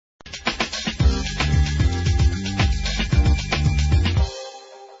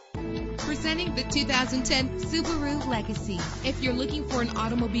the 2010 Subaru Legacy. If you're looking for an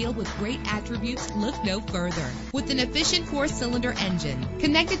automobile with great attributes, look no further. With an efficient 4-cylinder engine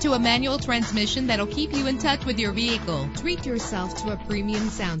connected to a manual transmission that'll keep you in touch with your vehicle, treat yourself to a premium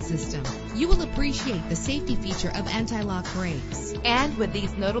sound system. You will appreciate the safety feature of anti-lock brakes. And with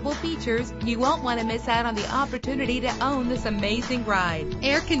these notable features, you won't want to miss out on the opportunity to own this amazing ride.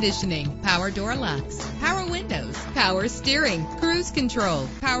 Air conditioning, power door locks, power windows, power steering, cruise control,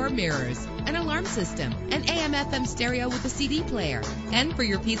 power mirrors, an alarm system, an AM/FM stereo with a CD player. And for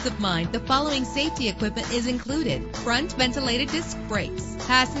your peace of mind, the following safety equipment is included: front ventilated disc brakes,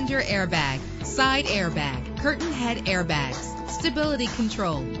 passenger airbag, side airbag, curtain head airbags, stability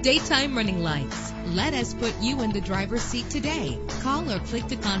control, daytime running lights. Let us put you in the driver's seat today. Call or click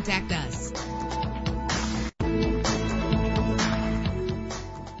to contact us.